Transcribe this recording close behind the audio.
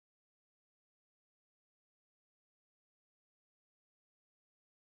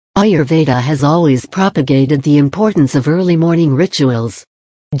Ayurveda has always propagated the importance of early morning rituals.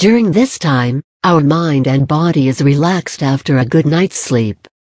 During this time, our mind and body is relaxed after a good night's sleep.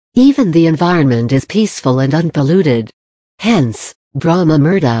 Even the environment is peaceful and unpolluted. Hence, Brahma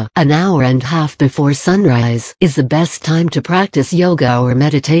Muhurta, an hour and a half before sunrise, is the best time to practice yoga or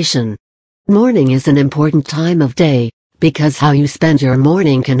meditation. Morning is an important time of day, because how you spend your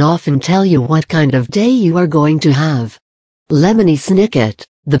morning can often tell you what kind of day you are going to have. Lemony Snicket,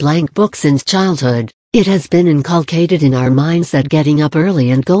 the blank book. Since childhood, it has been inculcated in our minds that getting up early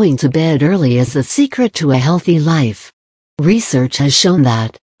and going to bed early is the secret to a healthy life. Research has shown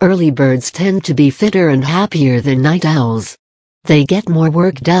that early birds tend to be fitter and happier than night owls. They get more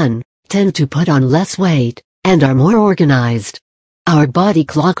work done, tend to put on less weight, and are more organized. Our body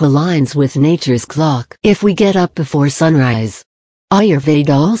clock aligns with nature's clock if we get up before sunrise.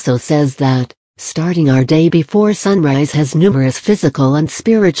 Ayurveda also says that starting our day before sunrise has numerous physical and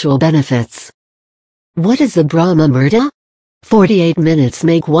spiritual benefits. What is the Brahma Muhurta? 48 minutes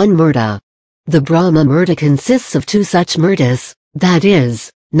make one Muhurta. The Brahma Muhurta consists of two such Muhurtas, that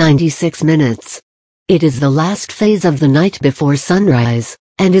is, 96 minutes. It is the last phase of the night before sunrise,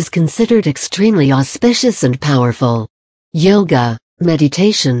 and is considered extremely auspicious and powerful. Yoga,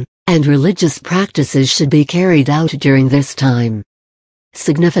 meditation, and religious practices should be carried out during this time.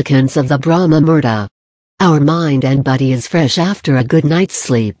 Significance of the Brahma Muhurta. Our mind and body is fresh after a good night's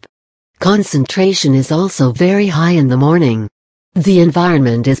sleep. Concentration is also very high in the morning. The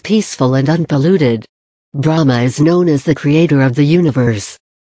environment is peaceful and unpolluted. Brahma is known as the creator of the universe.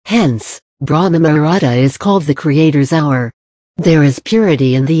 Hence, Brahma Muhurta is called the Creator's Hour. There is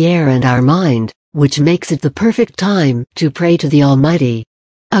purity in the air and our mind, which makes it the perfect time to pray to the Almighty.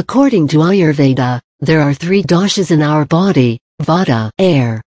 According to Ayurveda, there are three doshas in our body: Vata,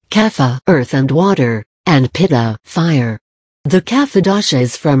 air; Kapha, earth and water; and Pitta, fire. The Kapha dosha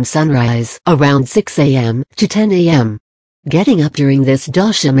is from sunrise, around 6 a.m., to 10 a.m. Getting up during this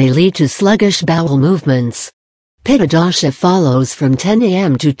dosha may lead to sluggish bowel movements. Pitta dosha follows from 10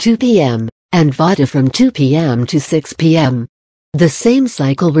 a.m. to 2 p.m., and Vata from 2 p.m. to 6 p.m. The same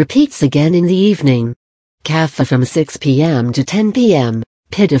cycle repeats again in the evening. Kapha from 6 p.m. to 10 p.m.,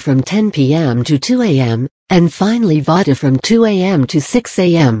 Pitta from 10 p.m. to 2 a.m., and finally Vata from 2 a.m. to 6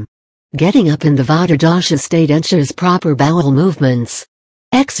 a.m. Getting up in the Vata dosha state ensures proper bowel movements.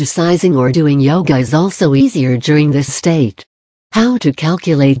 Exercising or doing yoga is also easier during this state. How to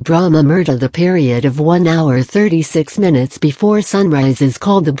calculate Brahma Muhurta? The period of 1 hour 36 minutes before sunrise is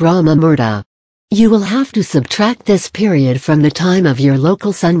called the Brahma Muhurta. You will have to subtract this period from the time of your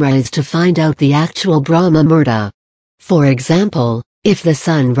local sunrise to find out the actual Brahma Muhurta. For example, if the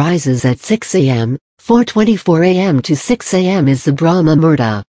sun rises at 6 a.m., 4:24 a.m. to 6 a.m. is the Brahma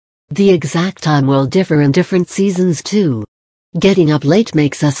Muhurta. The exact time will differ in different seasons too. Getting up late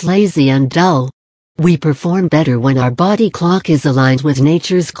makes us lazy and dull. We perform better when our body clock is aligned with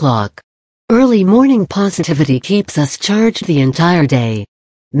nature's clock. Early morning positivity keeps us charged the entire day.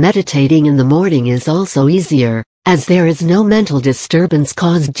 Meditating in the morning is also easier, as there is no mental disturbance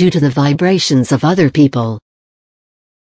caused due to the vibrations of other people.